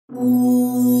Hello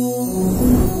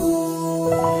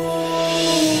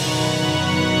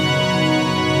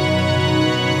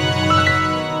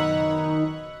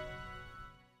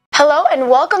and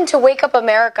welcome to Wake Up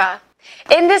America.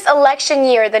 In this election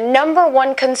year, the number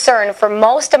one concern for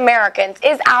most Americans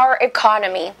is our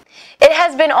economy. It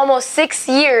has been almost 6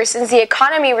 years since the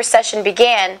economy recession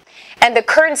began, and the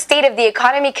current state of the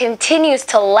economy continues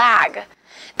to lag.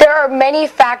 There are many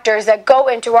factors that go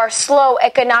into our slow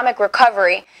economic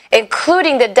recovery,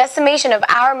 including the decimation of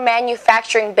our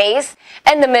manufacturing base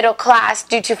and the middle class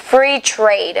due to free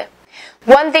trade.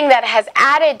 One thing that has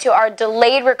added to our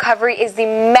delayed recovery is the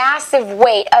massive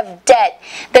weight of debt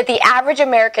that the average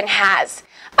American has.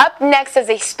 Up next is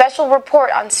a special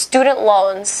report on student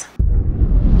loans.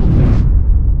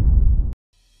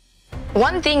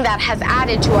 One thing that has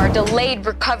added to our delayed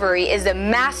recovery is the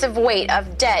massive weight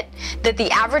of debt that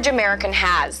the average American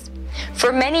has.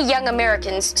 For many young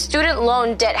Americans, student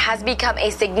loan debt has become a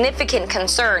significant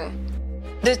concern.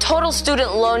 The total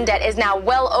student loan debt is now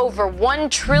well over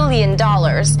 $1 trillion,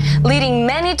 leading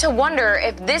many to wonder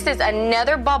if this is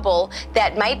another bubble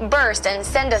that might burst and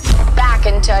send us back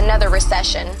into another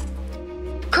recession.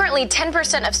 Currently,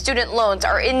 10% of student loans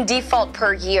are in default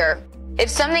per year. If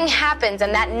something happens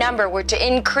and that number were to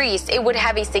increase, it would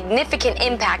have a significant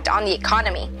impact on the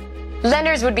economy.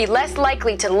 Lenders would be less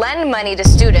likely to lend money to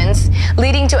students,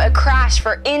 leading to a crash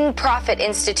for in-profit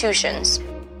institutions.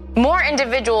 More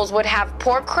individuals would have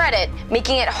poor credit,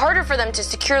 making it harder for them to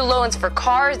secure loans for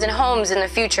cars and homes in the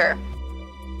future.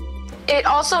 It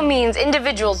also means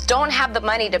individuals don't have the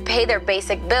money to pay their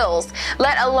basic bills,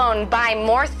 let alone buy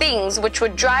more things, which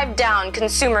would drive down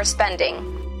consumer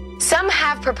spending. Some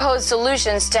have proposed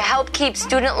solutions to help keep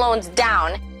student loans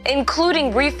down,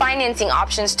 including refinancing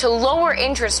options to lower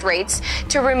interest rates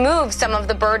to remove some of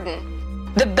the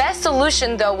burden. The best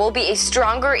solution, though, will be a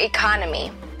stronger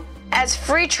economy. As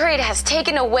free trade has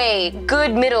taken away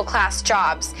good middle-class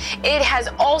jobs, it has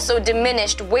also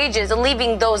diminished wages,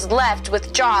 leaving those left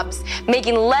with jobs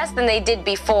making less than they did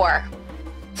before.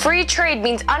 Free trade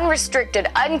means unrestricted,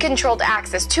 uncontrolled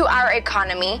access to our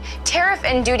economy, tariff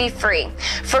and duty-free,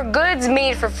 for goods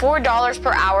made for $4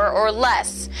 per hour or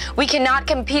less. We cannot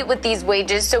compete with these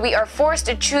wages, so we are forced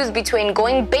to choose between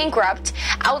going bankrupt,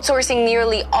 outsourcing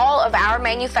nearly all of our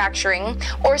manufacturing,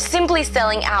 or simply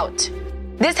selling out.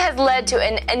 This has led to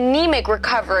an anemic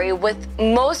recovery, with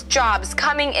most jobs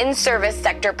coming in service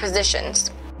sector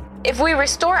positions. If we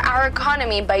restore our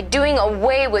economy by doing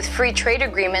away with free trade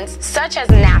agreements such as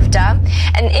NAFTA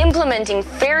and implementing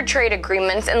fair trade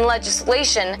agreements and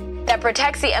legislation that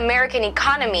protects the American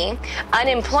economy,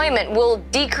 unemployment will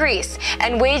decrease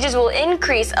and wages will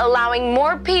increase, allowing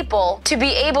more people to be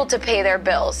able to pay their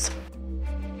bills.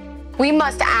 We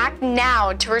must act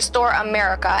now to restore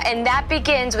America, and that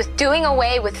begins with doing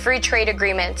away with free trade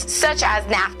agreements such as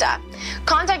NAFTA.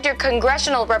 Contact your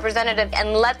congressional representative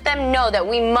and let them know that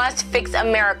we must fix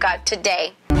America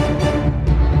today.